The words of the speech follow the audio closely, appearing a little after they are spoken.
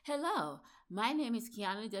Hello, my name is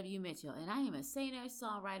Kiana W. Mitchell, and I am a singer,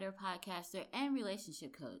 songwriter, podcaster, and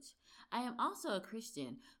relationship coach. I am also a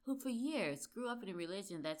Christian who, for years, grew up in a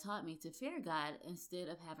religion that taught me to fear God instead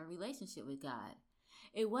of have a relationship with God.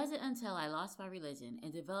 It wasn't until I lost my religion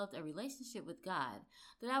and developed a relationship with God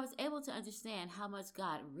that I was able to understand how much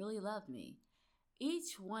God really loved me.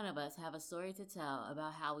 Each one of us have a story to tell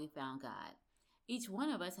about how we found God. Each one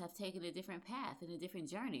of us have taken a different path and a different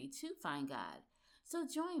journey to find God. So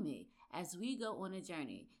join me as we go on a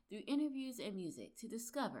journey through interviews and music to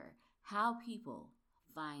discover how people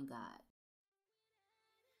find God.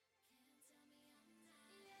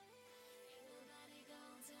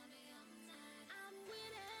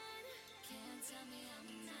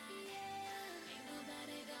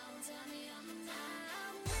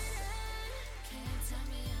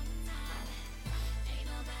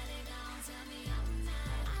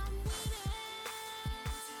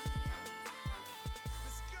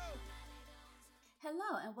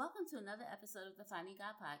 Hello, and welcome to another episode of the Finding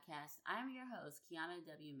God podcast. I'm your host, Kiana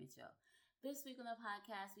W. Mitchell. This week on the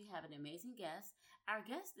podcast, we have an amazing guest. Our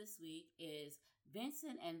guest this week is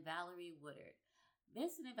Vincent and Valerie Woodard.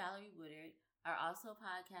 Vincent and Valerie Woodard are also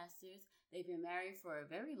podcasters. They've been married for a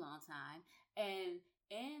very long time, and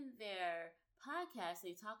in their podcast,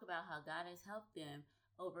 they talk about how God has helped them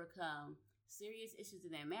overcome serious issues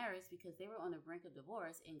in their marriage because they were on the brink of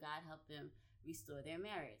divorce, and God helped them restore their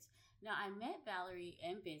marriage. Now, I met Valerie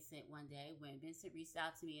and Vincent one day when Vincent reached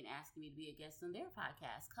out to me and asked me to be a guest on their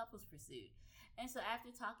podcast, Couples Pursuit. And so after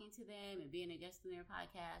talking to them and being a guest on their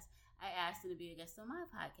podcast, I asked them to be a guest on my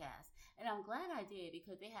podcast. And I'm glad I did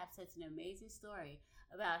because they have such an amazing story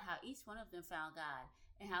about how each one of them found God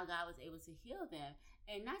and how God was able to heal them,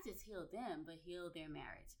 and not just heal them, but heal their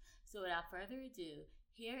marriage. So without further ado,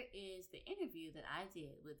 here is the interview that I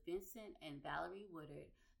did with Vincent and Valerie Woodard,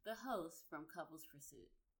 the host from Couples Pursuit.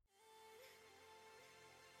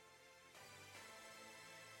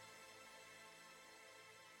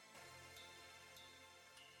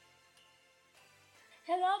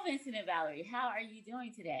 Hello, Vincent and Valerie. How are you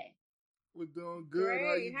doing today? We're doing good.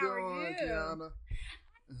 Great. How How are doing, you? Kiana?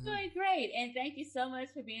 Doing great. And thank you so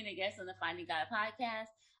much for being a guest on the Finding God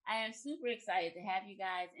podcast. I am super excited to have you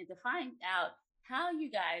guys and to find out how you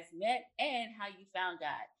guys met and how you found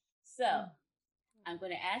God. So I'm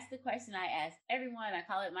going to ask the question I ask everyone. I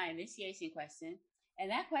call it my initiation question.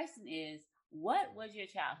 And that question is, what was your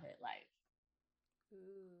childhood like?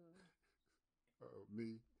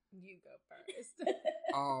 Me. You go first.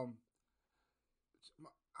 I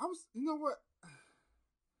was, you know what?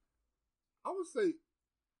 I would say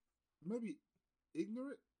maybe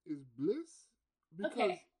ignorant is bliss because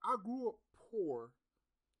Okay. I grew up poor,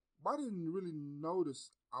 but I didn't really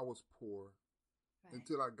notice I was poor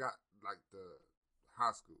until I got like the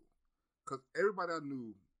high school. Because everybody I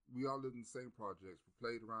knew, we all lived in the same projects. We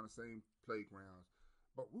played around the same playgrounds.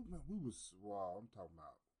 But we was, wow, I'm talking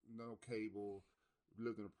about no cable. We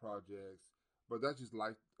lived in the projects. But that's just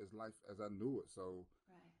life as I knew it. So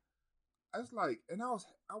it's like, and I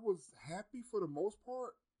was happy for the most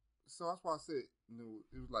part. So that's why I said,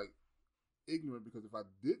 it was like ignorant, because if I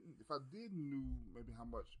did knew maybe how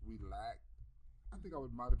much we lacked, I think I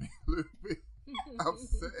might have been a little bit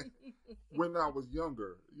upset when I was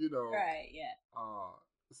younger, Right, yeah.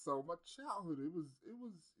 So my childhood, it was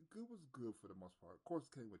good for the most part. Of course,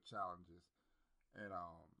 it came with challenges, and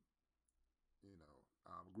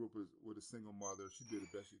grew up with a single mother. She did the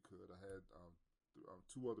best she could. I had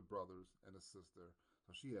two other brothers and a sister,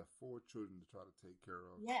 so she had 4 children to try to take care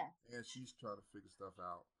of. Yeah. And she's trying to figure stuff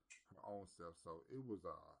out her own self. So it was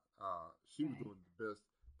she was doing the best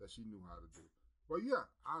that she knew how to do. But yeah,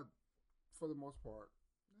 for the most part,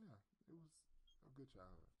 yeah, it was a good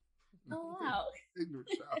childhood. Oh, wow. Ignorant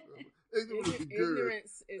childhood.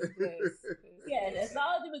 Ignorance is bliss. Yeah, as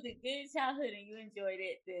long as it was a good childhood and you enjoyed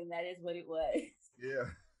it, then that is what it was. Yeah.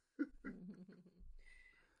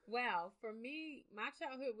 Well, for me, my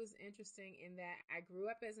childhood was interesting in that I grew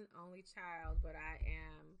up as an only child, but I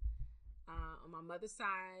am on my mother's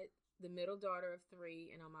side the middle daughter of 3,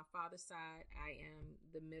 and on my father's side I am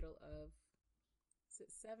the middle of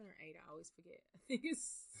 7 or 8. I always forget. I think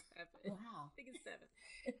it's 7. Wow. I think it's 7.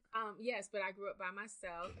 Yes, but I grew up by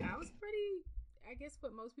myself. I was pretty, I guess,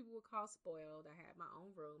 what most people would call spoiled. I had my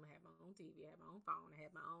own room. I had my own TV. I had my own phone. I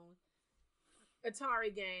had my own Atari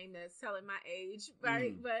game. That's telling my age,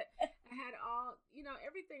 right? But I had all,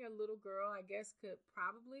 everything a little girl, I guess, could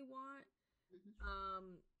probably want.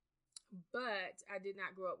 But I did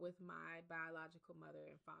not grow up with my biological mother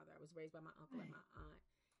and father. I was raised by my uncle and my aunt.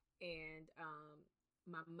 And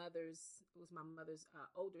my mother's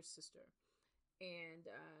older sister. And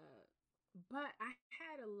But I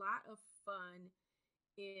had a lot of fun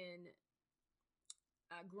in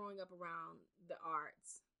growing up around the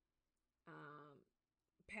arts, um,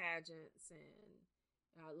 pageants, and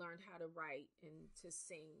learned how to write and to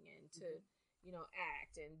sing and to,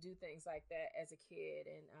 act and do things like that as a kid,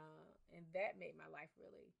 and that made my life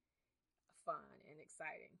really fun and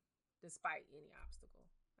exciting, despite any obstacle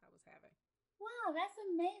I was having. Wow, that's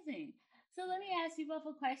amazing. So let me ask you both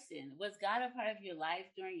a question. Was God a part of your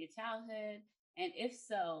life during your childhood? And if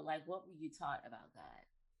so, like what were you taught about God?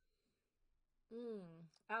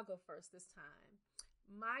 I'll go first this time.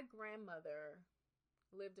 My grandmother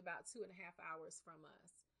lived about 2.5 hours from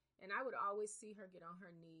us, and I would always see her get on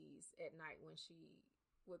her knees at night when she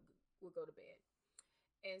would would go to bed.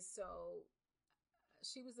 And so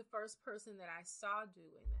she was the first person that I saw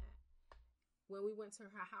doing that. When we went to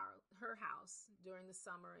her house during the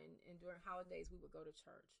summer and during holidays, we would go to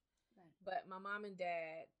church. Right. But my mom and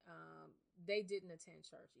dad, they didn't attend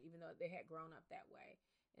church, even though they had grown up that way.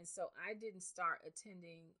 And so I didn't start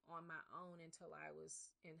attending on my own until I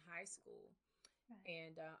was in high school. Right.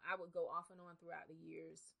 And I would go off and on throughout the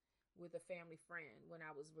years with a family friend when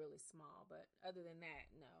I was really small. But other than that,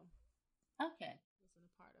 no, Okay. it wasn't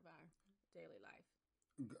a part of our daily life.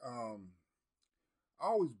 I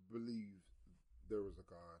always believed there was a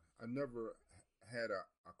God. I never had a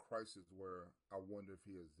crisis where I wonder if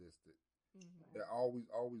he existed. Mm-hmm. I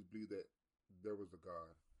always believed that there was a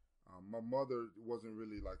God. My mother wasn't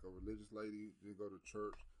really like a religious lady. Didn't go to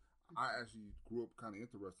church. I actually grew up kind of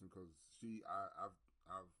interesting because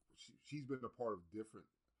she's been a part of different.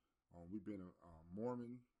 We've been a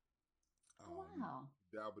Mormon. Wow.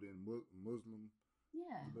 Dabbled in Muslim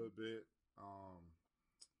Yeah. a little bit. Um,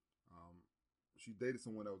 she dated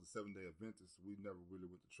someone that was a 7-day Adventist. We never really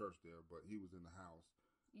went to church there, but he was in the house.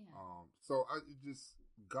 Yeah. So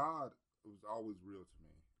God was always real to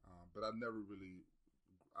me. But I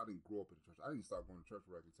didn't grow up in the church. I didn't start going to church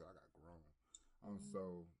regularly until I got grown.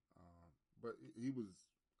 But he was,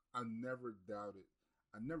 I never doubted.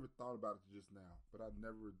 I never thought about it just now, but I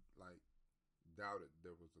never doubted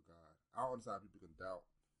there was a God. I don't understand how people can doubt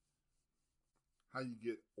how you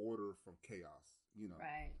get order from chaos.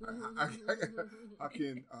 Right. How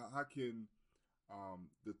can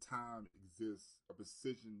the time exist? A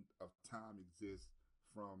precision of time exists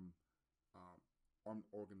from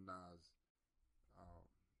unorganized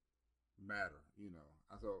matter.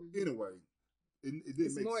 So anyway, it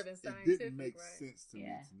didn't make more than scientific, it didn't make right? sense to me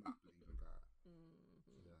to not believe in God.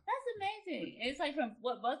 Mm-hmm. Yeah. That's amazing. It's like from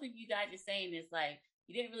what both of you guys are saying is like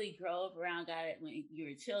you didn't really grow up around God when you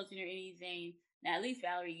were children or anything. Now, at least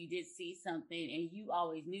Valerie, you did see something, and you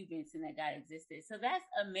always knew, Vincent, that God existed. So that's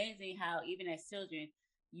amazing how even as children,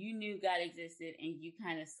 you knew God existed, and you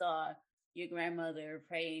kind of saw your grandmother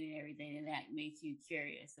praying and everything, and that made you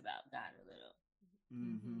curious about God a little.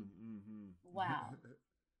 Mm-hmm. Mm-hmm. Wow.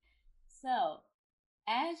 So,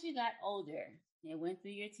 as you got older and went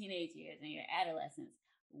through your teenage years and your adolescence,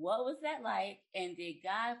 what was that like? And did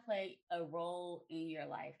God play a role in your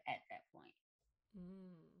life at that point?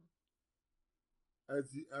 As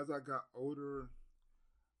I got older,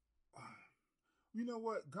 you know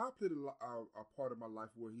what? God played a part of my life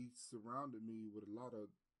where He surrounded me with a lot of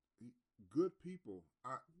good people.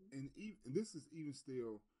 And this is even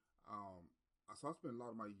still. So I spent a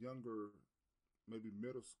lot of my younger, maybe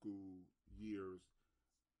middle school years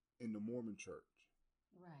in the Mormon church.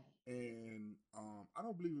 Right. And I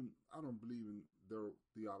don't believe in their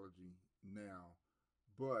theology now,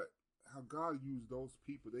 but how God used those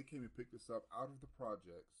people. They came and picked us up out of the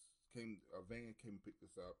projects. A van came and picked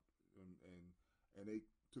us up, and they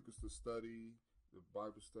took us to study the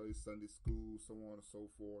Bible study, Sunday school, so on and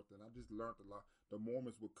so forth. And I just learned a lot. The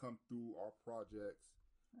Mormons would come through our projects.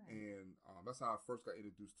 Right. And that's how I first got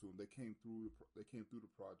introduced to them. They came through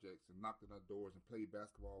the projects and knocked on our doors and played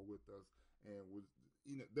basketball with us, and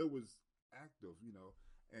they was active,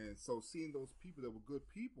 And so seeing those people that were good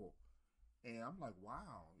people, and I'm like,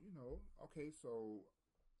 wow, okay, so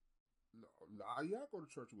I go to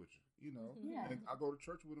church with you, Yeah. And I go to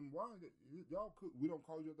church with them. Why y'all? We don't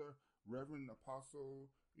call each other Reverend, Apostle.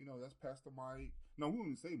 That's Pastor Mike. No, we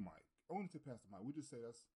don't even say Mike. I wouldn't say Pastor Mike. We just say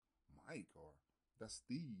that's Mike or that's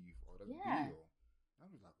Steve or that's Bill. I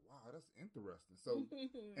was like, wow, that's interesting. So,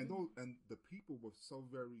 and the people were so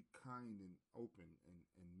very kind and open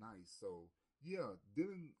and nice. So, yeah,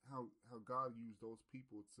 then how God used those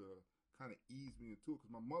people to kind of ease me into it.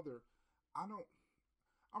 Because my mother, I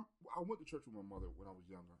went to church with my mother when I was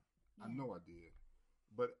younger. Yeah. I know I did.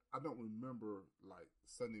 But I don't remember like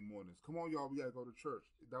Sunday mornings. Come on, y'all, we gotta go to church.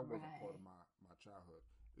 That wasn't part of my childhood.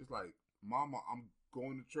 It's like, Mama, I'm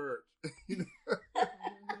going to church.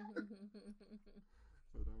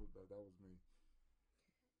 that was me.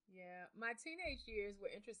 Yeah, my teenage years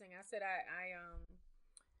were interesting. I said I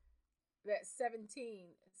that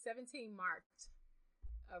 17 marked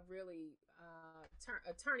a really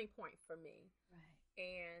a turning point for me. Right.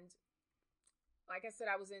 And like I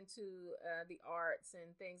said, I was into the arts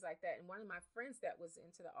and things like that. And one of my friends that was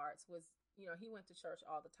into the arts was, he went to church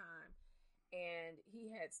all the time, and he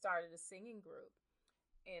had started a singing group,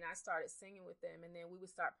 and I started singing with them, and then we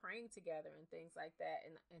would start praying together and things like that.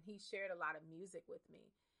 And he shared a lot of music with me,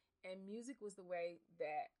 and music was the way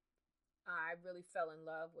that I really fell in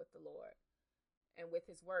love with the Lord and with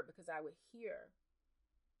his word, because I would hear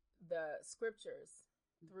the scriptures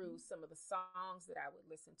through some of the songs that I would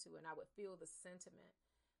listen to, and I would feel the sentiment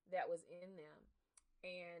that was in them.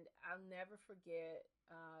 And I'll never forget,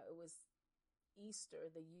 it was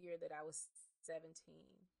Easter, the year that I was 17.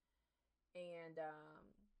 And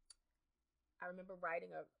I remember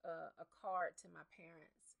writing a card to my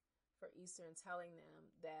parents for Easter and telling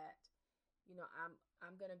them that,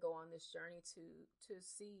 I'm going to go on this journey to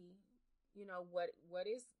see, what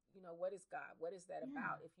is God? What is that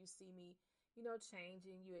about? If you see me,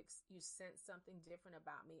 changing, you sense something different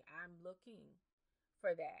about me, I'm looking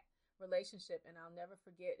for that relationship. And I'll never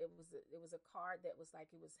forget, it was a card that was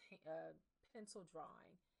like, it was a pencil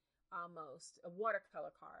drawing, almost a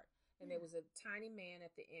watercolor card. And there was a tiny man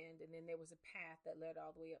at the end, and then there was a path that led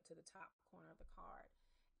all the way up to the top corner of the card.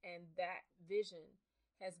 And that vision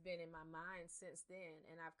has been in my mind since then.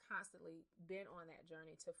 And I've constantly been on that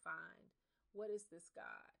journey to find, what is this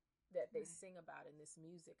God that they sing about in this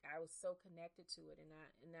music? I was so connected to it. And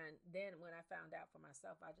then when I found out for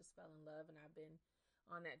myself, I just fell in love, and I've been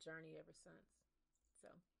on that journey ever since. So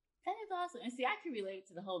that is awesome. And see, I can relate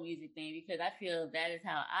to the whole music thing, because I feel that is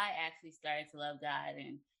how I actually started to love God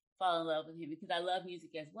and fall in love with him, because I love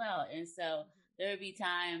music as well. And so there would be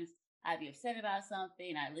times I'd be upset about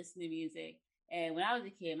something, I'd listen to music. And when I was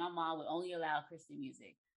a kid, my mom would only allow Christian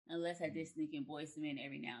music, unless I did sneak in Boyz II Men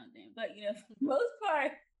every now and then. But, for the most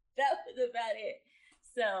part, that was about it.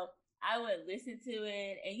 So I would listen to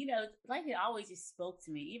it, and, like, it always just spoke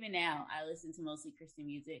to me. Even now, I listen to mostly Christian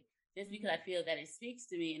music, just because I feel that it speaks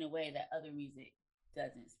to me in a way that other music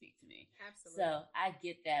doesn't speak to me. Absolutely. So I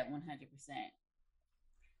get that 100%.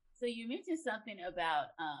 So you mentioned something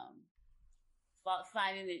about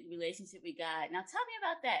finding the relationship with God. Now tell me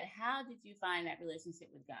about that. How did you find that relationship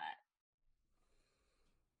with God?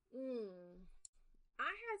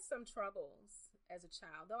 I had some troubles as a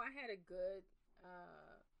child, though I had a good,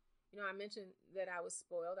 I mentioned that I was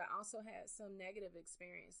spoiled. I also had some negative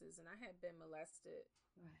experiences, and I had been molested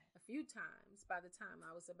a few times by the time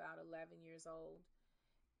I was about 11 years old.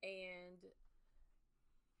 And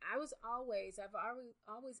I've always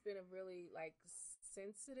been a really, like,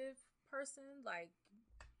 sensitive person, like,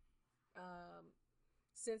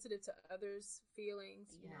 sensitive to others'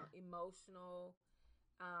 feelings, emotional.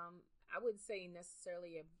 I wouldn't say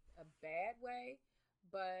necessarily a bad way,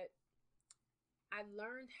 but I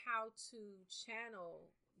learned how to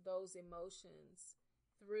channel those emotions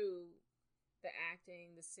through the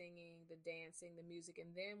acting, the singing, the dancing, the music.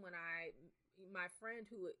 And then when my friend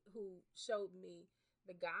who showed me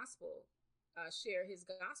the gospel, share his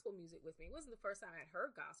gospel music with me. It wasn't the first time I had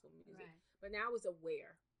heard gospel music, but now I was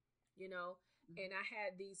aware, and I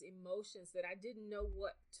had these emotions that I didn't know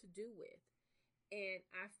what to do with. And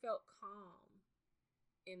I felt calm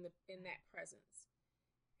in that presence.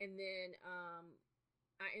 And then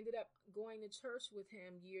I ended up going to church with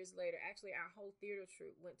him years later. Actually, our whole theater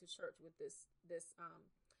troupe went to church with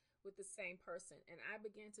with the same person. And I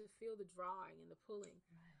began to feel the drawing and the pulling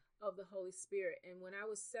of the Holy Spirit. And when I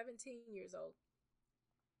was 17 years old,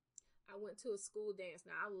 I went to a school dance.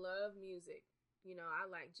 Now, I love music. I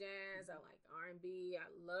like jazz. I like R&B.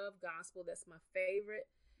 I love gospel. That's my favorite.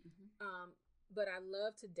 But I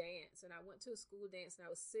love to dance. And I went to a school dance, and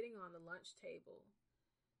I was sitting on the lunch table,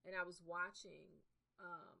 and I was watching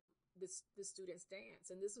the students dance.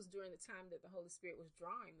 And this was during the time that the Holy Spirit was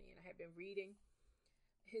drawing me. And I had been reading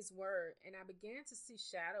his word, and I began to see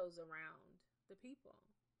shadows around the people.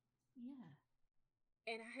 Yeah.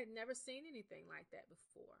 And I had never seen anything like that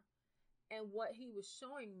before. And what he was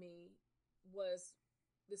showing me was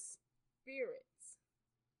the spirits,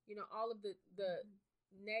 all of the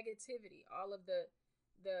negativity, all of the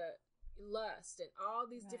lust, and all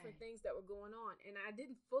these different things that were going on. And I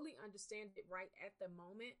didn't fully understand it right at the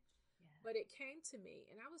moment, but it came to me,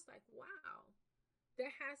 and I was like, wow,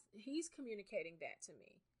 he's communicating that to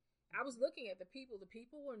me. I was looking at the people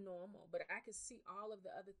were normal, but I could see all of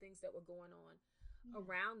the other things that were going on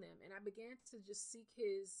around them. And I began to just seek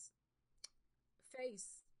his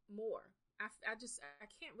face more. I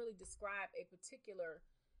can't really describe a particular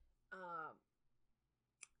um,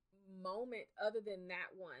 moment other than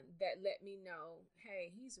that one that let me know,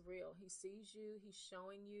 hey, he's real. He sees you. He's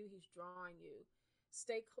showing you. He's drawing you.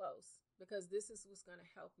 Stay close, because this is what's going to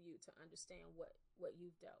help you to understand what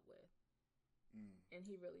you've dealt with. And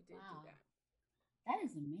he really did do that. That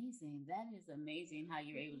is amazing. That is amazing how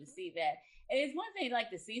you're able to see that. And it's one thing like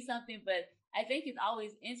to see something, but I think it's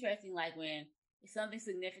always interesting, like when something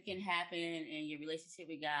significant happened in your relationship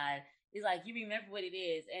with God, it's like you remember what it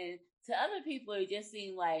is. And to other people, it just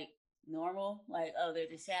seemed like normal, like, oh,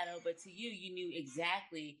 there's a shadow. But to you, you knew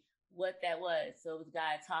exactly what that was. So it was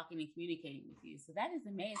God talking and communicating with you. So that is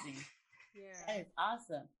amazing. Yeah. That is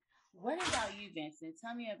awesome. What about you, Vincent?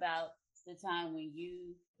 Tell me about the time when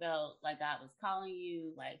you felt like God was calling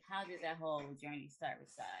you. Like, how did that whole journey start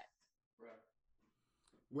with God? Right.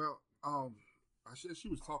 Well, she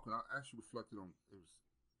was talking. I actually reflected on it.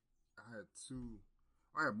 I had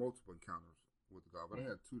multiple encounters with God, but I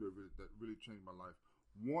had two that really changed my life.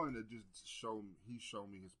 One that just he showed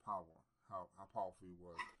me his power, how powerful he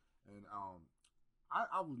was, and I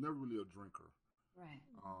was never really a drinker, right?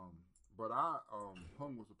 But I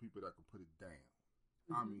hung with some people that could put it down.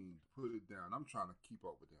 I mean, put it down. I'm trying to keep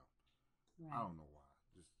up with them. Right. I don't know why.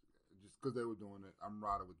 Just because they were doing it, I'm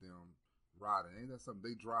riding with them. Riding. Ain't that something?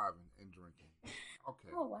 They driving and drinking.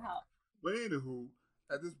 Okay. Oh, wow. But anywho,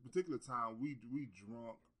 at this particular time, we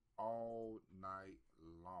drunk all night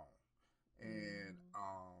long. And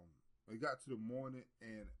it got to the morning,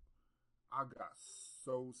 and I got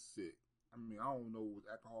so sick. I mean, I don't know if it was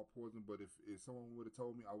alcohol poison, but if someone would have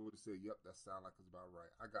told me, I would have said, yep, that sounds like it's about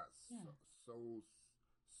right. I got so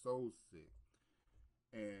sick.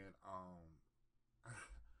 And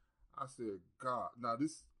I said, God. Now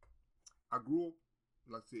I grew up,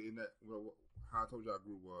 like I said, in that, how I told you I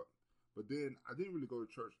grew up. But then I didn't really go to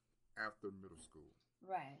church after middle school.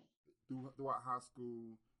 Right. Throughout high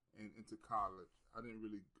school and into college, I didn't go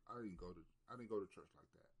to church like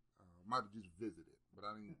that. Might have just visited, but I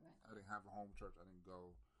didn't have a home church. I didn't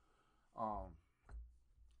go.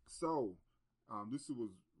 So this was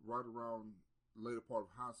right around later part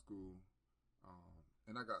of high school,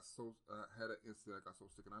 and I had an incident. I got so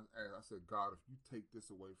sick, and I said, God, if you take this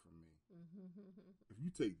away from me, if you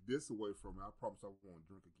take this away from me, I promise I won't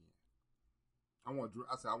drink again. I want to drink.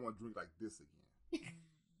 I said, I want to drink like this again,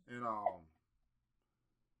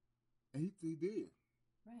 and he did.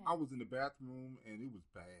 Right. I was in the bathroom, and it was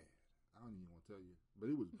bad. I don't even want to tell you,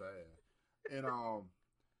 but it was bad.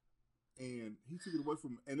 And he took it away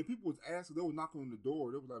from me. And the people was asking, they were knocking on the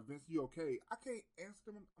door. They was like, Vince, you okay? I can't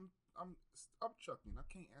answer them. I'm chucking. I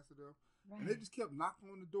can't answer them. Right. And they just kept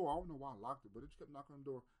knocking on the door. I don't know why I locked it, but they just kept knocking on the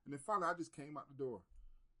door. And then finally, I just came out the door.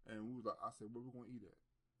 And we was like, I said, where we going to eat at?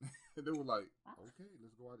 And they were like, okay,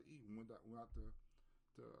 let's go out to eat. We went out to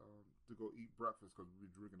go eat breakfast because we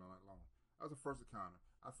were drinking all night long. That was the first encounter.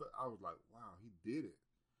 I was like, wow, he did it.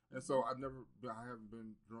 And so I haven't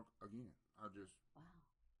been drunk again. I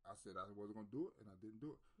said I wasn't going to do it, and I didn't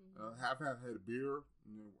do it. I've had a beer,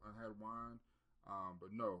 I had wine,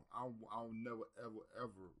 but no, I'll never, ever,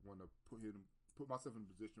 ever want to put myself in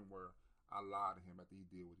a position where I lied to him after he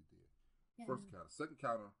did what he did. Yeah. First encounter. Second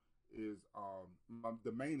encounter is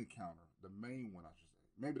the main encounter, the main one, I should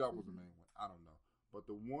say. Maybe that was the main one. I don't know. But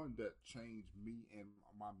the one that changed me and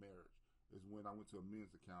my marriage is when I went to a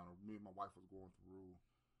men's encounter. Me and my wife was going through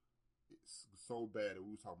it's so bad that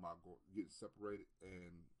we was talking about getting separated,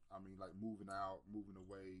 and I mean, like moving out, moving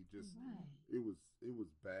away. Just it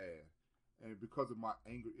was bad, and because of my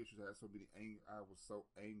anger issues, I had so many I was so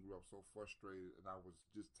angry, I was so frustrated, and I was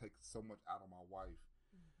just taking so much out of my wife.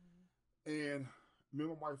 And me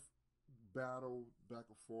and my wife battled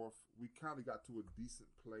back and forth. We kind of got to a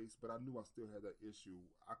decent place, but I knew I still had that issue.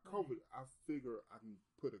 I figured I can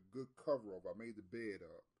put a good cover over. I made the bed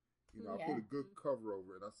up. I put a good cover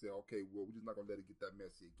over it, and I said, okay, well, we're just not going to let it get that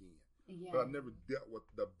messy again. Yeah. But I never dealt with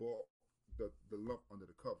the lump under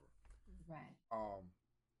the cover. Right.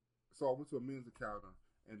 So I went to a men's encounter,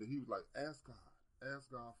 and he was like, ask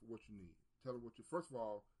God for what you need. First of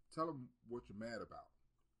all, tell him what you're mad about.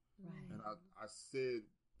 Right. And I said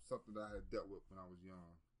something that I had dealt with when I was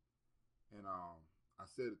young, and I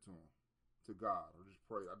said it to him, to God. I just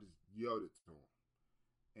prayed. I just yelled it to him,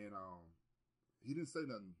 and he didn't say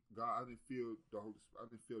nothing. God, I didn't feel the Holy Spirit. I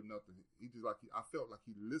didn't feel nothing. I felt like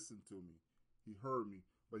he listened to me. He heard me,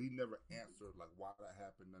 but he never answered like why that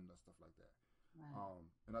happened and stuff like that. Right.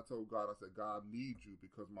 And I told God, I said, God, I need you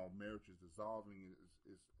because my marriage is dissolving.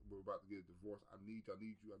 We're about to get a divorce. I need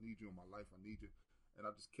you in my life. I need you. And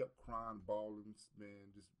I just kept crying, bawling, man,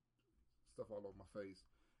 just stuff all over my face.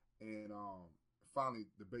 And finally,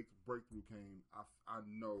 the breakthrough came. I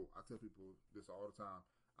know. I tell people this all the time.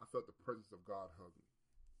 I felt the presence of God hug me.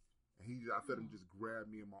 And I felt him just grab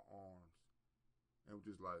me in my arms. And was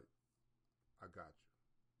just like, I got you.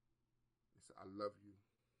 He said, I love you.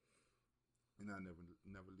 And I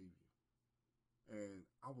never leave you. And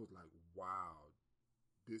I was like, wow,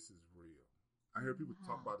 this is real. I hear people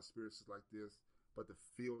talk about experiences like this, but to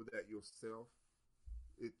feel that yourself,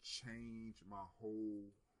 it changed my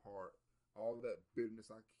whole heart. All that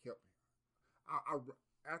bitterness I kept.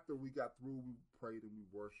 After we got through, we prayed and we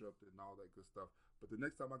worshiped and all that good stuff. But the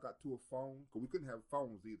next time I got to a phone, because we couldn't have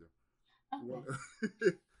phones either. Okay.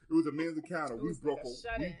 It was a men's encounter. We broke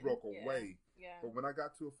away. Yeah. But when I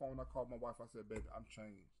got to a phone, I called my wife. I said, baby, I'm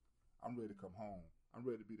changed. I'm ready to come home. I'm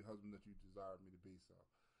ready to be the husband that you desired me to be. So,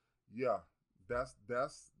 yeah, that's.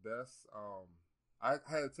 I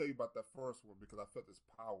had to tell you about that first one because I felt this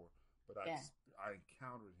power, but I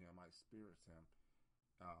encountered him. I experienced him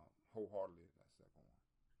wholeheartedly in that second one.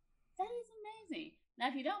 That is amazing. Now,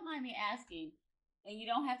 if you don't mind me asking, and you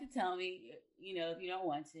don't have to tell me, if you don't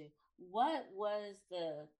want to, what was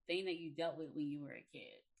the thing that you dealt with when you were a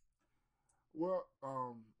kid? Well,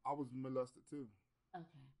 I was molested too. Okay.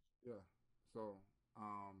 Yeah. So,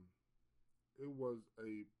 it was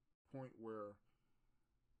a point where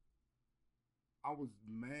I was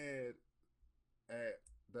mad at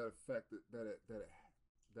that effect that it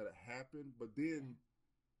happened, but then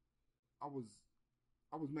I was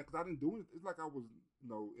mad because I didn't do it. It's like I was,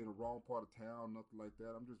 in a wrong part of town, nothing like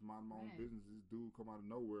that. I'm just minding my own business. This dude come out of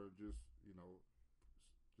nowhere, just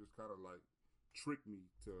kind of like tricked me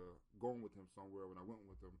to going with him somewhere. When I went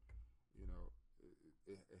with him,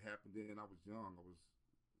 it happened then. I was young.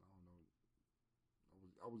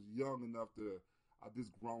 I was young enough to.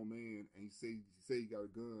 This grown man, and he say he got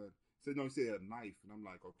a gun. He said no, he said he had a knife, and I'm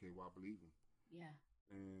like, okay, well, I believe him. Yeah.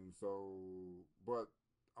 And so, but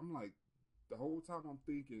I'm like, the whole time I'm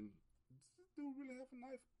thinking, does this dude really have a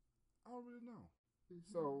knife? I don't really know. Mm-hmm.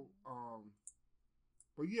 So,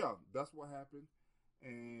 but yeah, that's what happened,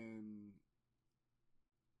 and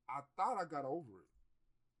I thought I got over it,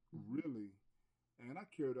 really, and I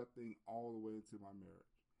carried that thing all the way into my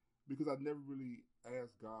marriage because I never really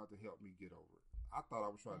asked God to help me get over it. I thought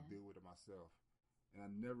I was trying to deal with it myself, and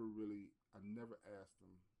I never asked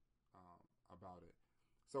him about it.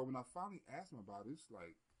 So when I finally asked him about it, it's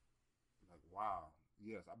like wow,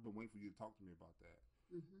 yes, I've been waiting for you to talk to me about that.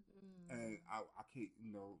 Mm-hmm. And I can't,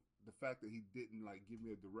 the fact that he didn't give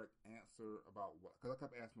me a direct answer about what, because I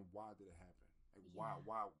kept asking him why did it happen, why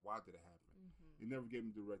did it happen? Mm-hmm. He never gave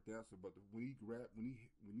me a direct answer, but when he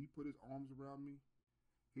put his arms around me.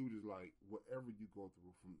 He was just like, whatever you go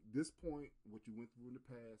through from this point, what you went through in the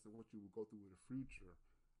past and what you will go through in the future,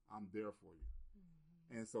 I'm there for you.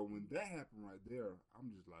 Mm-hmm. And so when that happened right there, I'm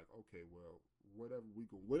just like, okay, well, whatever we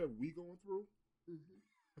going through, we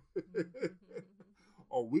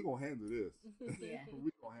gonna handle this. Yeah.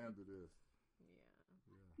 We gonna handle this.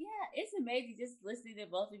 Yeah, it's amazing just listening to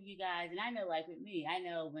both of you guys. And I know, with me, I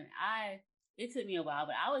know it took me a while,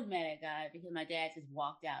 but I was mad at God because my dad just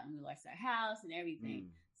walked out and we lost our house and everything.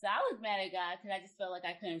 So I was mad at God because I just felt like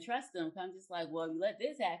I couldn't trust him. I'm just like, well, if you let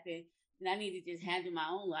this happen, then I need to just handle my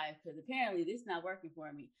own life because apparently this is not working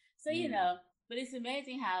for me. So, but it's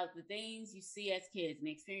amazing how the things you see as kids and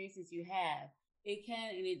the experiences you have, it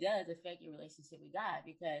can and it does affect your relationship with God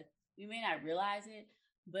because you may not realize it,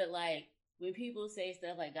 but when people say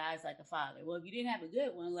stuff like God's like a father, well, if you didn't have a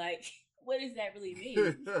good one, what does that really mean?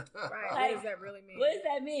 Right. What does that really mean? What does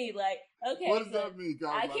that mean? Okay. What does that mean,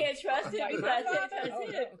 God? I can't trust him because I can't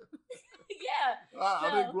trust him. Yeah.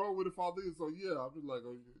 I didn't grow up with a father, so yeah, I'm just like,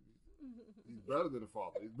 he's better than a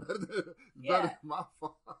father. He's better than my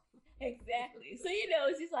father. Exactly. So,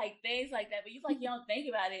 it's just things like that, but you don't think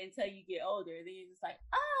about it until you get older. Then you're just like,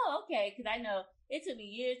 oh, okay. Because I know it took me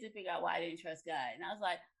years to figure out why I didn't trust God. And I was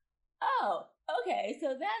like, oh, okay,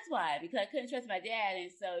 so that's why, because I couldn't trust my dad, and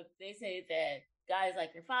so if they say that God is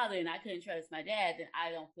like your father, and I couldn't trust my dad, then I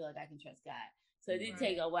don't feel like I can trust God. So it did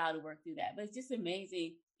take a while to work through that, but it's just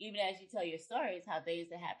amazing, even as you tell your stories, how things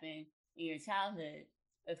that happen in your childhood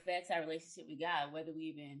affects our relationship with God, whether we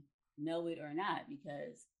even know it or not,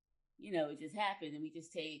 because, it just happened, and we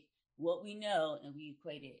just take what we know and we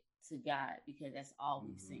equate it to God, because that's all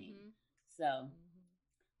we've seen. So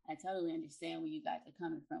I totally understand where you guys are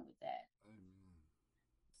coming from with that.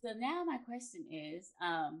 So now my question is,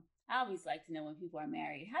 I always like to know when people are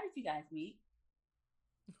married, how did you guys meet?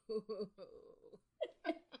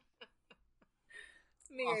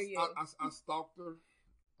 Me or you? I stalked her.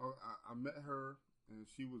 I met her, and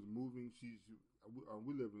she was moving.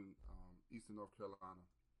 We live in Eastern North Carolina,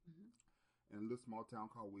 in a little small town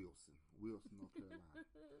called Wilson, North Carolina.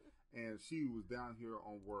 And she was down here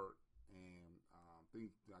on work, and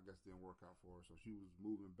things I guess didn't work out for her, so she was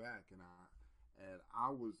moving back, and I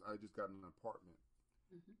just got an apartment,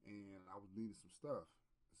 and I was needing some stuff,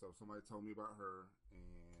 so somebody told me about her,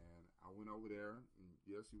 and I went over there, and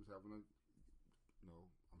yes, she was having a,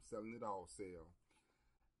 I'm selling it all sale,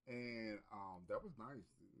 and that was nice,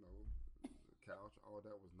 the couch, all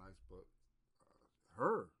that was nice, but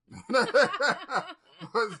her,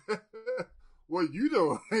 what you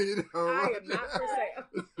doing? I am not for sale.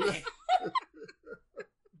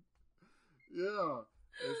 Yeah.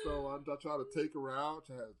 And so I tried to take her out,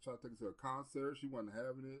 try to take her to a concert. She wasn't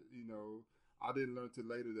having it, I didn't learn till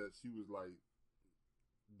later that she was like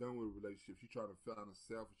done with a relationship. She tried to find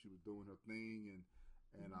herself and she was doing her thing,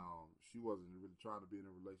 and she wasn't really trying to be in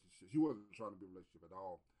a relationship. She wasn't trying to be in a relationship at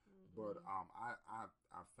all. But I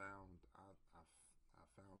found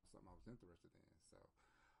something I was interested in. So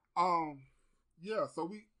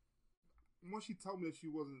so once she told me that she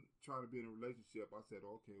wasn't trying to be in a relationship, I said,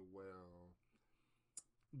 okay, well,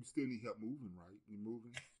 you still need help moving, right? You're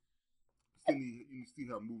moving. You still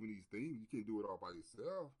help moving these things. You can't do it all by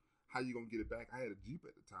yourself. How you gonna get it back? I had a Jeep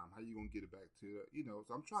at the time. How you gonna get it back to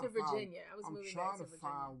So I'm trying to Virginia. I'm trying to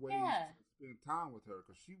find ways to spend time with her,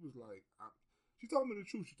 because she was like, she told me the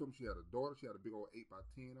truth. She told me she had a daughter. She had a big old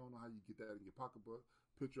 8x10. I don't know how you get that in your pocketbook.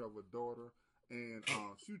 Picture of her daughter, and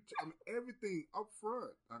everything up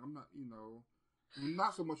front. I'm not,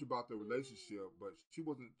 not so much about the relationship, but she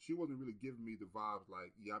wasn't really giving me the vibes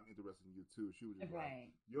like, yeah, I'm interested in you too. She was just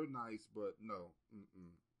like, you're nice, but no,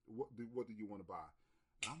 what do you want to buy?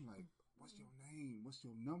 And I'm like, what's your name? What's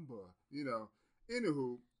your number?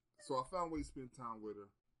 Anywho, so I found a way to spend time with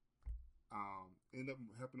her. Ended up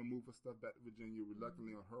helping her move her stuff back to Virginia,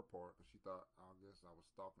 reluctantly on her part, because she thought, I guess I was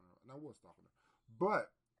stalking her, and I was stalking her.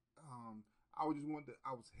 But I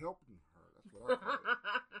was helping her. That's what I thought.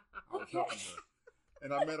 I was helping her.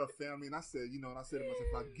 And I met her family, and I said to myself,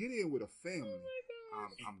 if I get in with a family,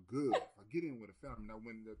 I'm good. If I get in with a family, and I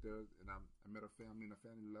went up there, and I met her family, and her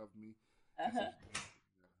family loved me. I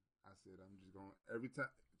said, I'm just going, every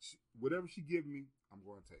time, whatever she give me, I'm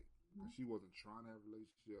going to take. She wasn't trying to have a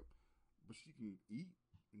relationship, but she can eat,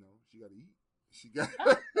 she got to eat. She got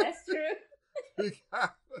That's true.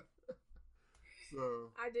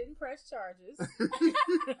 So I didn't press charges.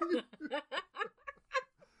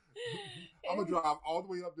 I'm gonna drive all the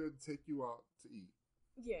way up there to take you out to eat.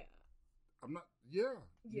 Yeah. I'm not. Yeah.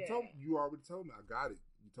 You already told me. I got it.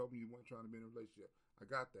 You told me you weren't trying to be in a relationship. I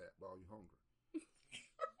got that. But are you hungry?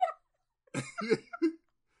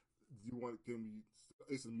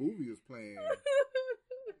 It's a movie is playing.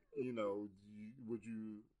 Would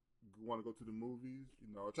you want to go to the movies?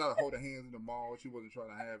 I tried to hold her hands in the mall. She wasn't trying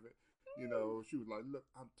to have it. She was like, look,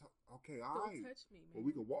 okay, all right. Don't touch me, man. Well,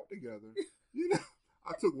 we can walk together.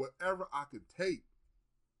 I took whatever I could take.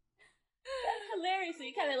 That's hilarious. So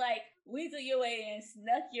you kind of like weasel your way in,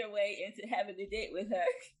 snuck your way into having a date with her.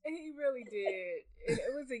 He really did.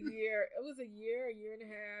 It was a year. It was a year and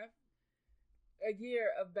a half. A year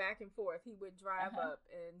of back and forth. He would drive up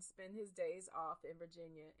and spend his days off in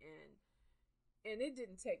Virginia, and it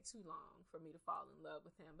didn't take too long for me to fall in love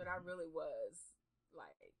with him. But I really was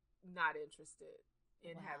like not interested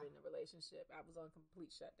in having a relationship. I was on complete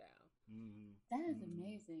shutdown. That is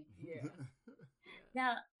amazing. Yeah.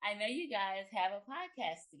 Now, I know you guys have a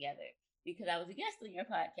podcast together because I was a guest on your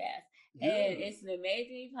podcast. And it's an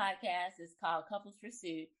amazing podcast. It's called Couples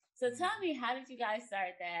Pursuit. So tell me, how did you guys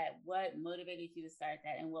start that? What motivated you to start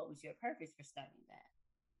that? And what was your purpose for starting that?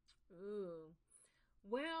 Ooh.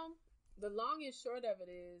 Well, the long and short of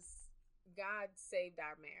it is God saved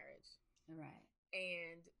our marriage. Right.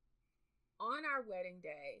 And on our wedding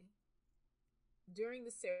day, during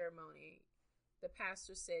the ceremony, the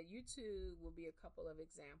pastor said, you two will be a couple of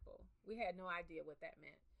example. We had no idea what that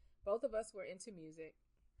meant. Both of us were into music.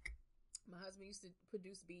 My husband used to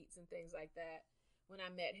produce beats and things like that when I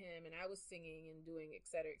met him, and I was singing and doing et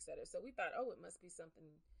cetera, et cetera. So we thought, it must be something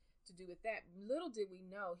to do with that. Little did we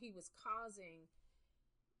know he was causing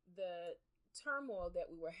the turmoil that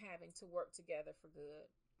we were having to work together for good,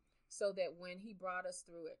 so that when he brought us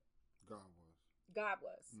through it, God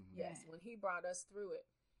was. Yes. Right. When he brought us through it,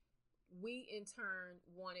 we in turn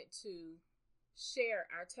wanted to share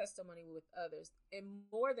our testimony with others, and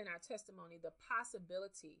more than our testimony, the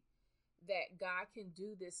possibility that God can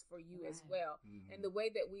do this for you as well. And the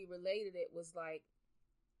way that we related it was like,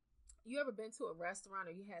 you ever been to a restaurant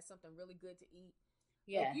or you had something really good to eat?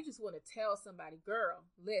 Yeah. Like you just want to tell somebody, girl,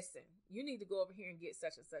 listen, you need to go over here and get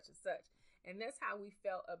such and such and such. And that's how we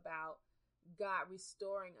felt about God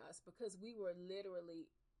restoring us, because we were literally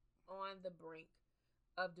on the brink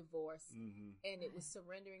of divorce, and it was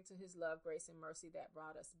surrendering to his love, grace, and mercy that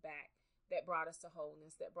brought us back. that brought us to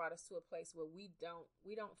wholeness, that brought us to a place where we don't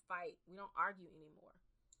fight, we don't argue anymore.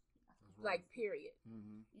 Right. Like, period.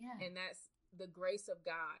 Mm-hmm. Yeah. And that's the grace of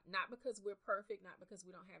God, not because we're perfect, not because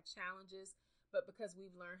we don't have challenges, but because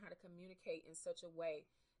we've learned how to communicate in such a way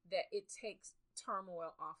that it takes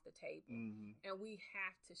turmoil off the table. Mm-hmm. And we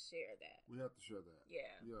have to share that. We have to share that.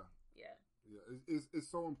 Yeah. Yeah. Yeah. Yeah. It's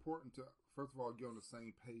so important to, first of all, get on the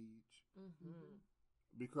same page. Mm-hmm.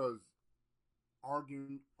 Because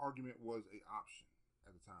argument was an option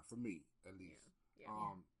at the time, for me, at least. Yeah.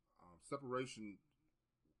 Separation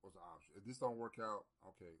was an option. If this don't work out,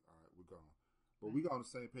 okay, all right, we're gone. But we got on the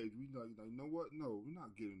same page. We know, you know what? No, we're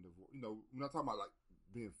not getting divorced. You know, we're not talking about like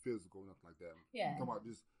being physical, nothing like that. Yeah. We're talking about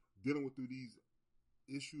just dealing with through these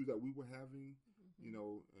issues that we were having. You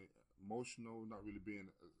know, emotional, not really being.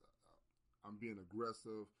 I'm being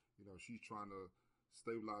aggressive. You know, she's trying to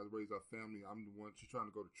stabilize, raise our family. I'm the one. She's trying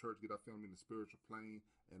to go to church, get our family in the spiritual plane,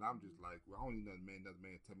 and I'm just like, well, I don't need another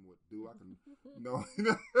man tell me what to do. I can, you know.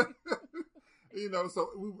 You know, so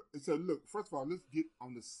look, first of all, let's get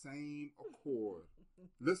on the same accord.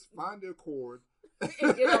 Let's find the accord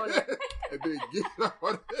and get on it. And then get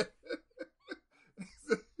on it.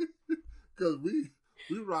 Because we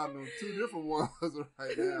riding on two different ones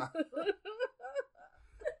right now.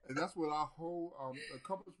 And that's what our whole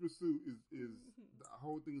couples pursuit is the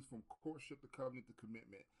whole thing is from courtship to covenant to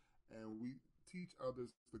commitment. And we teach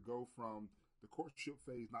others to go from the courtship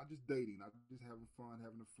phase, not just dating, not just having fun,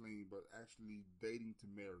 having a fling, but actually dating to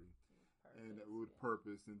marry, and with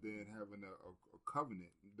purpose, and then having a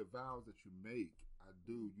covenant, the vows that you make. I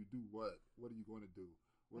do. You do what? What are you going to do?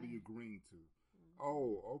 What are you agreeing to?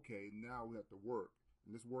 Oh, okay. Now we have to work.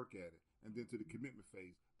 Let's work at it, and then to the commitment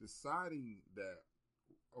phase, deciding that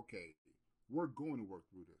okay, we're going to work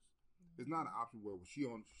through this. It's not an option where she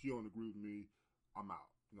don't agree with me. I'm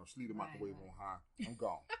out. You know, she leave the microwave on high. I'm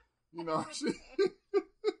gone. You know,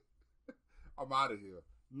 I'm out of here.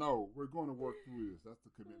 No, we're going to work through this. That's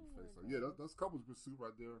the commitment phase. So yeah, that's couples pursuit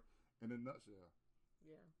right there in a nutshell.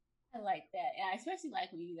 Yeah, I like that, and I especially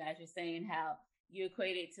like when you guys are saying how you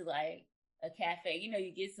equate it to like a cafe. You know,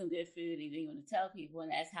 you get some good food and then you want to tell people,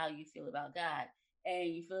 and that's how you feel about God,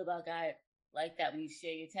 and you feel about God like that when you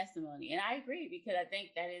share your testimony. And I agree, because I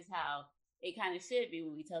think that is how it kind of should be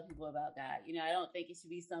when we tell people about God. You know, I don't think it should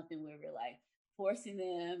be something where we're like forcing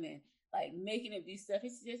them and like making them do stuff.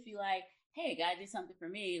 It should just be like, hey, God did something for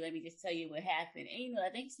me. Let me just tell you what happened. And, you know,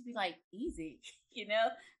 I think it should be like easy, you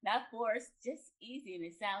know, not forced, just easy. And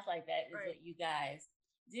it sounds like that is what you guys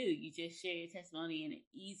do. You just share your testimony in an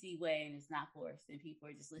easy way, and it's not forced. And people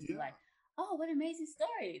are just listening like, oh, what an amazing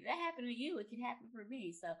story. That happened to you. It can happen for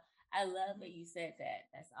me. So I love that you said that.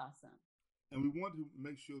 That's awesome. And we want to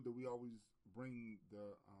make sure that we always bring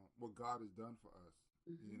the what God has done for us,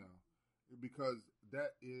 you know. Because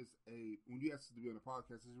that is when you ask us to be on a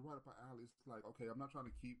podcast, it's right up our alley. It's like, okay, I'm not trying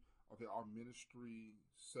to keep our ministry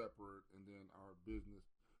separate and then our business.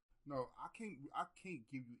 No, I can't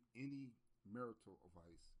give you any marital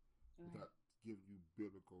advice without giving you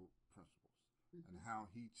biblical principles and how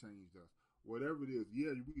He changed us. Whatever it is,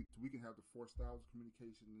 we can have the 4 styles of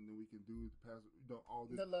communication, and then we can do the past, all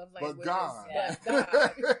this. The love but language, God.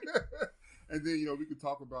 And then, we can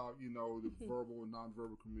talk about, the verbal and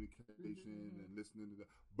nonverbal communication and listening to that.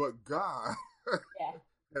 But God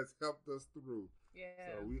has helped us through.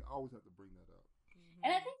 Yeah. So we always have to bring that up.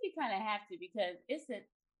 And I think you kind of have to, because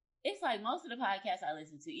it's like most of the podcasts I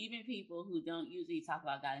listen to, even people who don't usually talk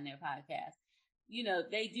about God in their podcast,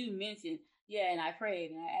 they do mention, and I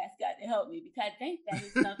prayed and I asked God to help me, because I think that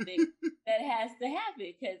is something that has to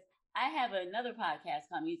happen. Because I have another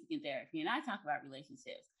podcast called Music and Therapy, and I talk about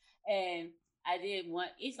relationships. And I did one.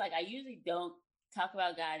 It's like I usually don't talk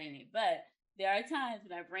about God in it, but there are times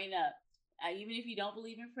when I bring up, even if you don't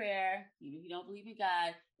believe in prayer, even if you don't believe in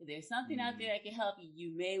God, if there's something out there that can help you,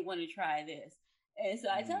 you may want to try this. And so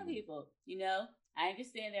I tell people, I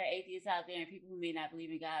understand there are atheists out there and people who may not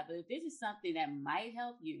believe in God, but if this is something that might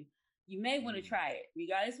help you, you may want to try it.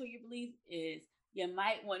 Regardless of what your belief is, you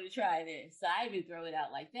might want to try this. So I even throw it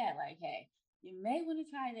out like that, like, hey, you may want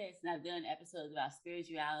to try this. And I've done episodes about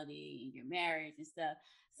spirituality and your marriage and stuff.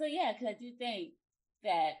 So yeah, because I do think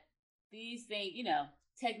that these things,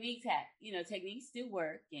 techniques still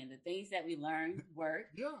work, and the things that we learn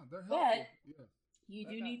work. Yeah, they're helpful. But you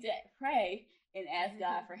do need to pray and ask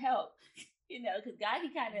God for help, because God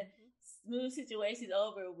can kind of smooth situations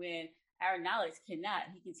over when our knowledge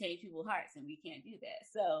cannot. He can change people's hearts, and we can't do that.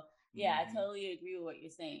 So I totally agree with what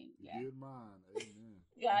you're saying. Yeah. Good mind. Amen.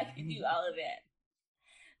 God can do all of that.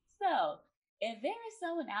 So if there is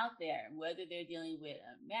someone out there, whether they're dealing with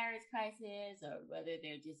a marriage crisis or whether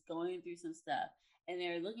they're just going through some stuff and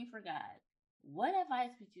they're looking for God, what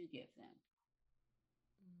advice would you give them?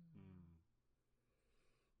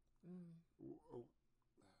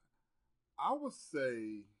 I would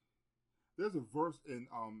say there's a verse in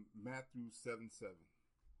Matthew 7:7.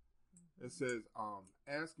 It says,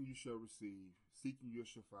 asking you shall receive, seeking you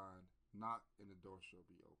shall find, knock and the door shall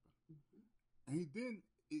be open. And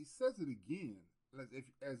he says it again,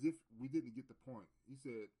 as if we didn't get the point. He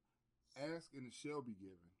said, ask and it shall be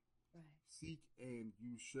given. Right. Seek and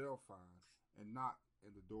you shall find, and knock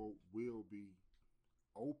and the door will be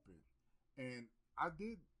open. And I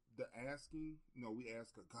did the asking, we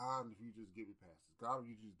ask God, if you just give me passes, God,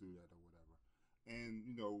 if you just do that or whatever. And,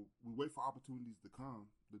 we wait for opportunities to come,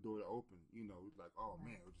 the door to open. It's like, oh,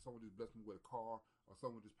 man, someone just bless me with a car or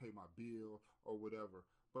someone just pay my bill or whatever.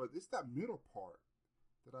 But it's that middle part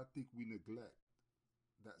that I think we neglect,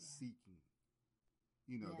 that seeking,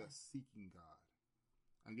 that seeking God.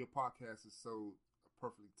 And your podcast is so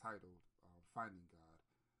perfectly titled, Finding God.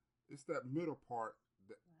 It's that middle part,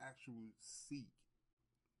 the actual seek,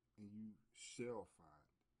 and you shall find.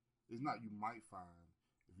 It's not you might find.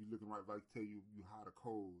 If you're looking right, like tell you how to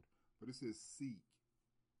code, but it says seek,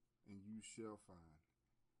 and you shall find.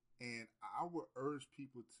 And I would urge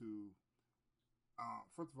people to,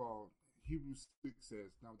 first of all, Hebrews 6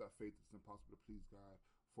 says, "Now without faith it's impossible to please God.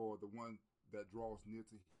 For the one that draws near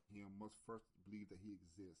to Him must first believe that He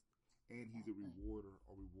exists, and He's a rewarder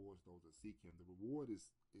or rewards those that seek Him." The reward is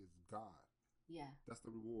God. Yeah, that's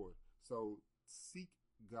the reward. So seek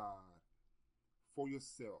God for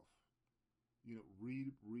yourself.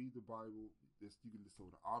 Read the Bible. You can listen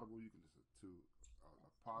to the Audible. You can listen to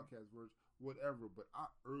a podcast version, whatever. But I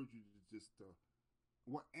urge you to just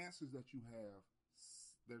what answers that you have,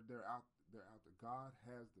 they're out there. God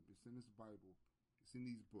has them. It's in His Bible. It's in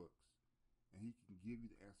these books, and He can give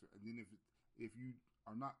you the answer. And then if you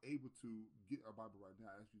are not able to get a Bible right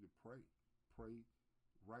now, I ask you to pray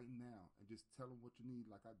right now, and just tell Him what you need,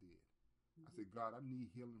 like I did. I said, God, I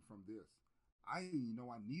need healing from this. I didn't even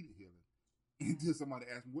know I needed healing. Until somebody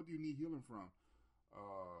asked me, what do you need healing from?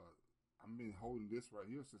 I've been holding this right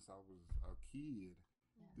here since I was a kid.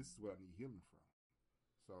 Yeah. This is what I need healing from.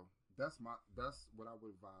 So that's what I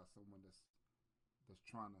would advise someone that's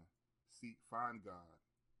trying to find God,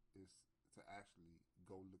 is to actually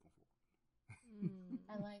go looking for Him.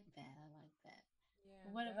 I like that. Yeah.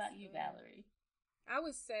 What about you, Valerie? I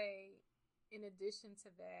would say, in addition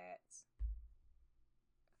to that,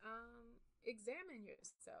 examine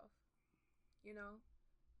yourself.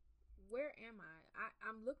 Where am I?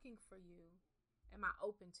 I'm looking for you. Am I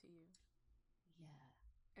open to you? Yeah.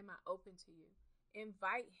 Am I open to you?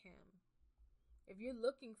 Invite Him. If you're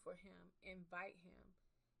looking for Him, invite Him.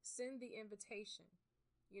 Send the invitation.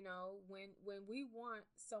 When we want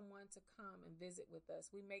someone to come and visit with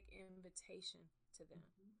us, we make invitation to them.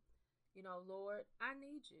 Lord, I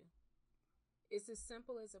need you. It's as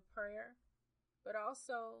simple as a prayer, but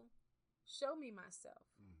also show me myself.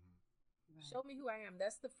 Right. Show me who I am.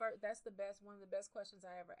 That's the best, one of the best questions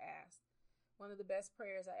I ever asked. One of the best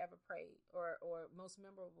prayers I ever prayed, or most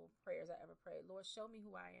memorable prayers I ever prayed. Lord, show me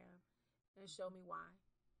who I am and show me why.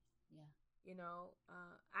 Yeah.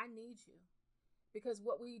 I need you. Because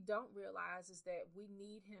what we don't realize is that we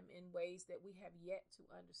need Him in ways that we have yet to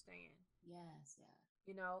understand. Yes, yeah.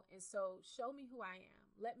 And so show me who I am.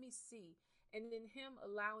 Let me see. And in Him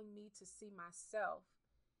allowing me to see myself,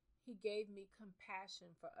 He gave me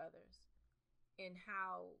compassion for others. And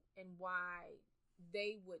how and why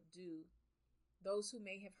they would do, those who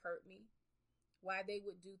may have hurt me, why they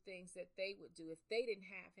would do things that they would do. If they didn't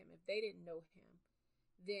have Him, if they didn't know Him,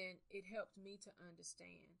 then it helped me to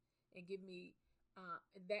understand and give me,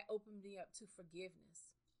 that opened me up to forgiveness.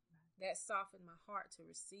 Right. That softened my heart to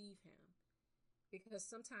receive Him. Because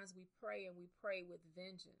sometimes we pray with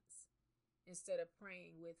vengeance instead of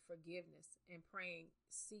praying with forgiveness and praying,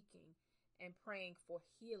 seeking, and praying for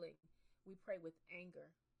healing. We pray with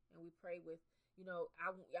anger, and we pray with,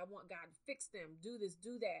 I want God to fix them, do this,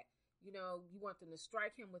 do that. You want them to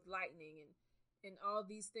strike Him with lightning and all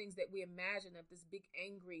these things that we imagine of this big,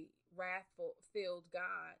 angry, wrathful, filled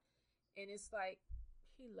God. And it's like,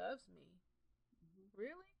 He loves me.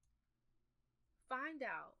 Really? Find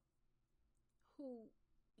out who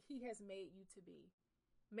He has made you to be.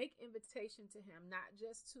 Make invitation to Him, not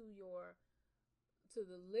just to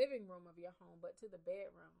the living room of your home, but to the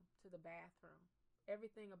bedroom, to the bathroom.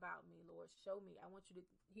 Everything about me, Lord, show me. I want you to,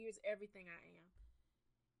 here's everything I am.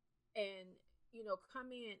 And,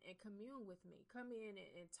 come in and commune with me. Come in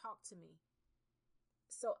and talk to me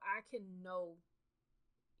so I can know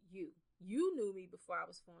you. You knew me before I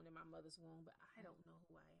was formed in my mother's womb, but I don't know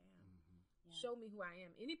who I am. Yeah. Show me who I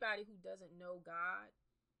am. Anybody who doesn't know God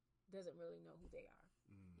doesn't really know who they are.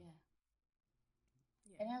 Yeah.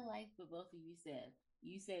 And I like what both of you said.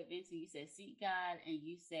 You said, Vincent, you said seek God, and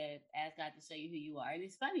you said ask God to show you who you are. And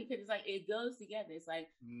it's funny because it's like it goes together. It's like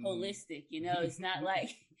holistic, you know. It's not like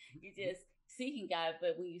you're just seeking God,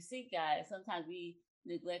 but when you seek God, sometimes we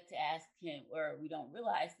neglect to ask Him, or we don't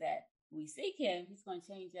realize that when we seek Him, He's going to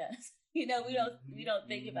change us. You know, we don't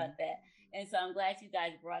think about that. And so I'm glad you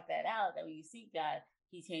guys brought that out. That when you seek God,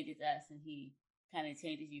 He changes us, and He kind of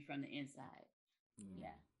changes you from the inside.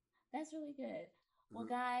 Yeah, that's really good. Well,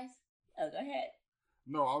 guys, go ahead.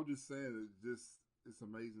 No, I was just saying it's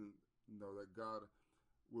amazing, you know, that God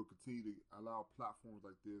will continue to allow platforms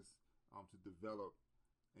like this to develop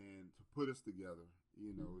and to put us together,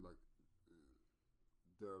 you know, like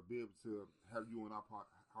to be able to have you on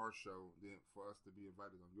our show, then for us to be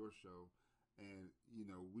invited on your show, and, you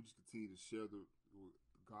know, we just continue to share what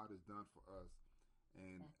God has done for us,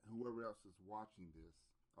 and whoever else is watching this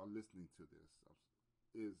or listening to this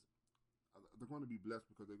they're going to be blessed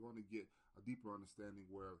because they're going to get a deeper understanding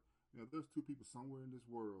where, you know, there's two people somewhere in this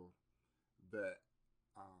world that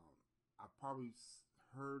I probably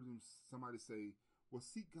heard somebody say, well,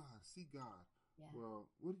 seek God, seek God. Yeah. Well,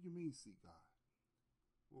 what do you mean seek God?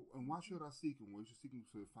 Well, and why should I seek Him? Well, you should seek Him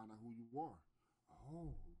to find out who you are.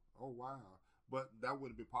 Oh, wow. But that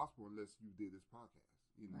wouldn't be possible unless you did this podcast,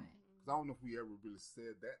 you know. Because I don't know if we ever really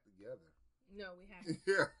said that together. No, we haven't.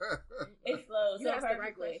 Yeah. It flows so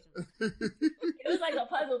perfectly. It was like a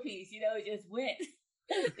puzzle piece, you know, it just went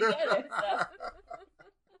together. So.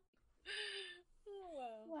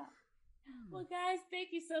 Wow. Well, guys, thank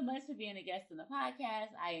you so much for being a guest on the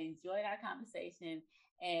podcast. I enjoyed our conversation.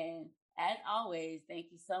 And as always,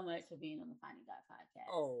 thank you so much for being on the Finding God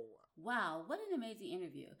podcast. Oh, wow, what an amazing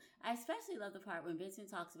interview. I especially love the part when Vincent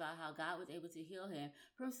talks about how God was able to heal him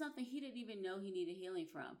from something he didn't even know he needed healing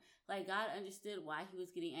from. Like, God understood why he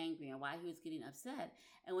was getting angry and why he was getting upset.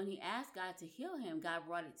 And when he asked God to heal him, God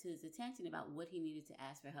brought it to his attention about what he needed to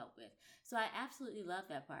ask for help with. So I absolutely love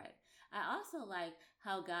that part. I also like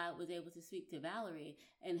how God was able to speak to Valerie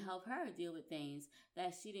and help her deal with things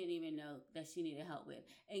that she didn't even know that she needed help with,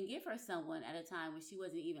 and give her someone at a time when she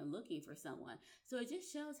wasn't even looking for someone. So it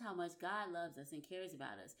just shows how much God loves us and cares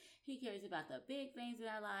about us. He cares about the big things in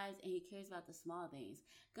our lives, and he cares about the small things.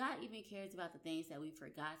 God even cares about the things that we've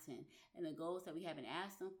forgotten and the goals that we haven't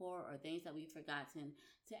asked him for, or things that we've forgotten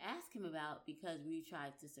to ask him about because we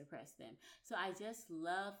tried to suppress them. So I just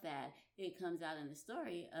love that it comes out in the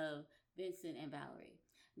story of Vincent and Valerie.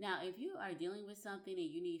 Now, if you are dealing with something and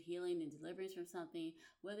you need healing and deliverance from something,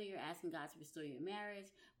 whether you're asking God to restore your marriage,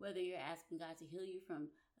 whether you're asking God to heal you from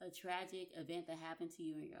a tragic event that happened to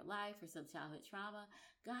you in your life or some childhood trauma,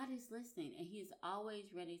 God is listening and he is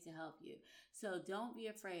always ready to help you. So don't be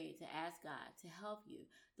afraid to ask God to help you.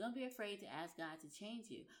 Don't be afraid to ask God to change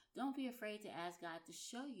you. Don't be afraid to ask God to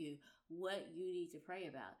show you what you need to pray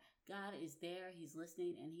about. God is there, he's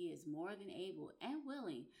listening, and he is more than able and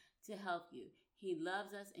willing to help you. He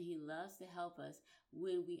loves us and he loves to help us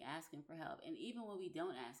when we ask him for help. And even when we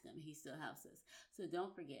don't ask him, he still helps us. So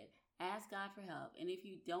don't forget, ask God for help. And if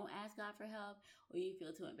you don't ask God for help, or you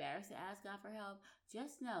feel too embarrassed to ask God for help,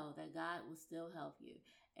 just know that God will still help you.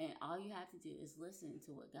 And all you have to do is listen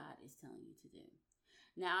to what God is telling you to do.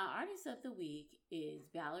 Now, our artist of the week is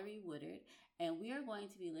Valerie Woodard, and we are going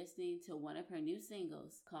to be listening to one of her new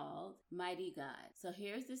singles called Mighty God. So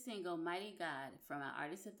here's the single Mighty God from our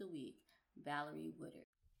artist of the week, Valerie Woodard.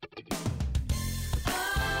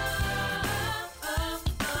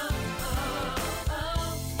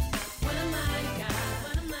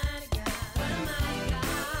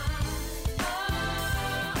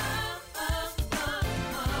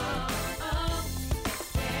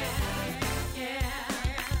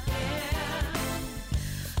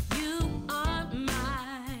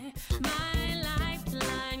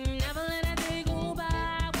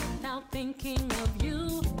 Thinking of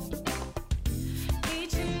you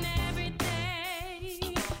each and every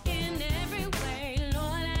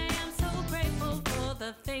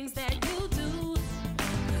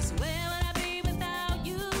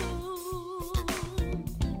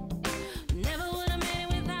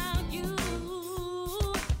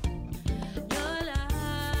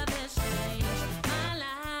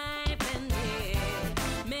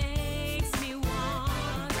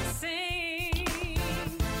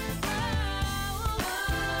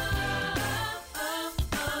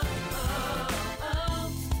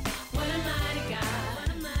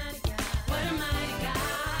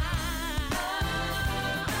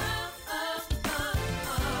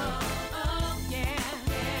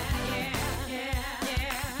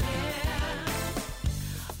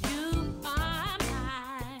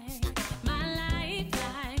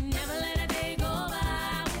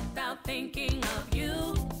thinking of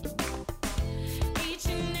you. Each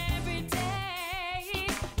and every day,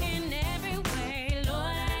 in every way,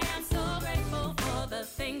 Lord, I am so grateful for the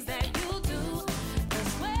things that you do.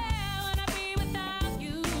 'Cause where would I be without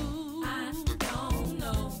you? I don't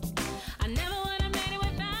know. I never would have made it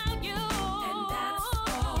without you. And that's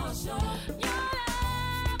for sure. Your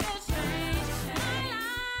love has changed my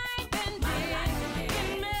life and day.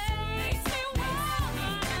 It makes me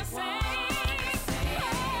wanna say, what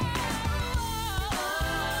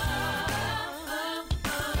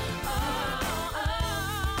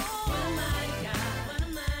a mighty God, what a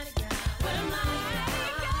mighty God, what a mighty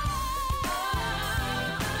God.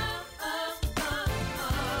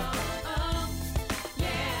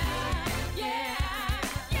 Yeah, yeah,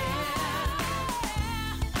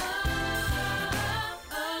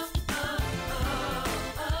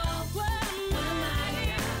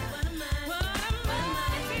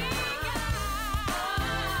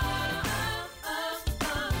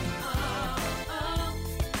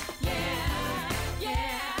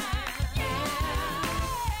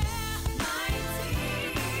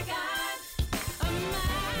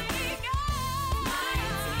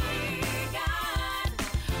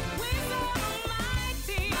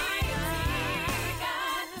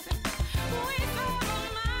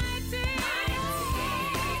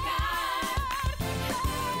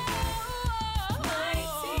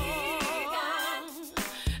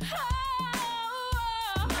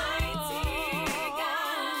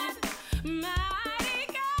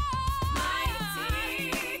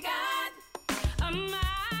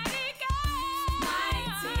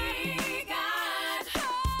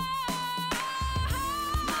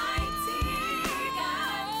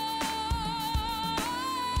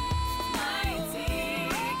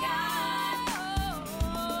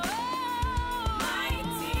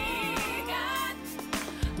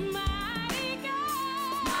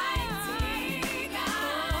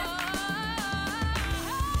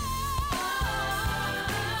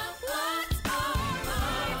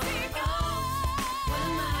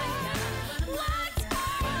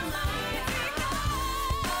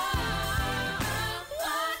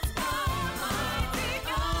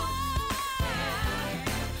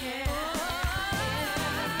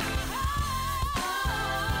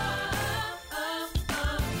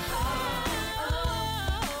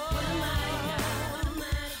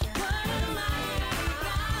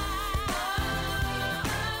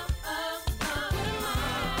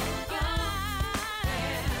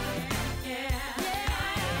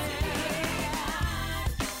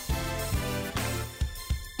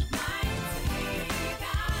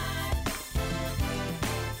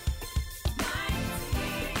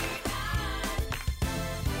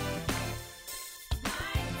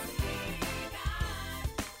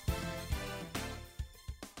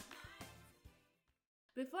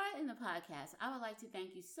 Before I end the podcast, I would like to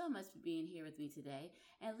thank you so much for being here with me today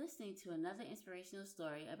and listening to another inspirational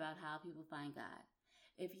story about how people find God.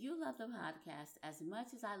 If you love the podcast as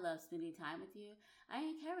much as I love spending time with you, I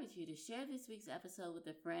encourage you to share this week's episode with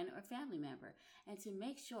a friend or family member and to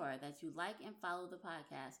make sure that you like and follow the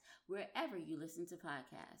podcast wherever you listen to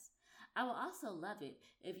podcasts. I will also love it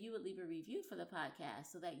if you would leave a review for the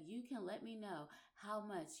podcast so that you can let me know how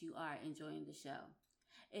much you are enjoying the show.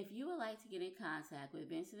 If you would like to get in contact with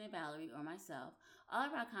Vincent and Valerie or myself, all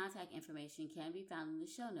of our contact information can be found in the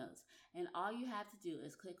show notes, and all you have to do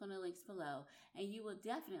is click on the links below, and you will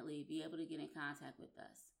definitely be able to get in contact with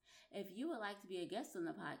us. If you would like to be a guest on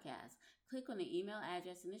the podcast, click on the email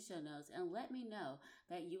address in the show notes and let me know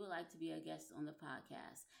that you would like to be a guest on the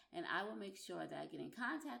podcast, and I will make sure that I get in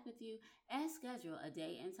contact with you and schedule a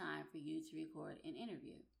day and time for you to record an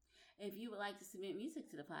interview. If you would like to submit music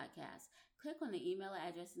to the podcast, click on the email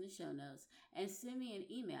address in the show notes and send me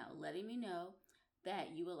an email letting me know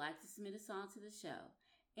that you would like to submit a song to the show.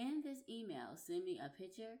 In this email, send me a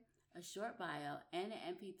picture, a short bio, and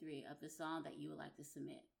an MP3 of the song that you would like to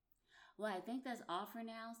submit. Well, I think that's all for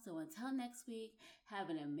now, so until next week, have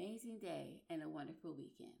an amazing day and a wonderful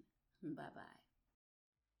weekend. Bye-bye.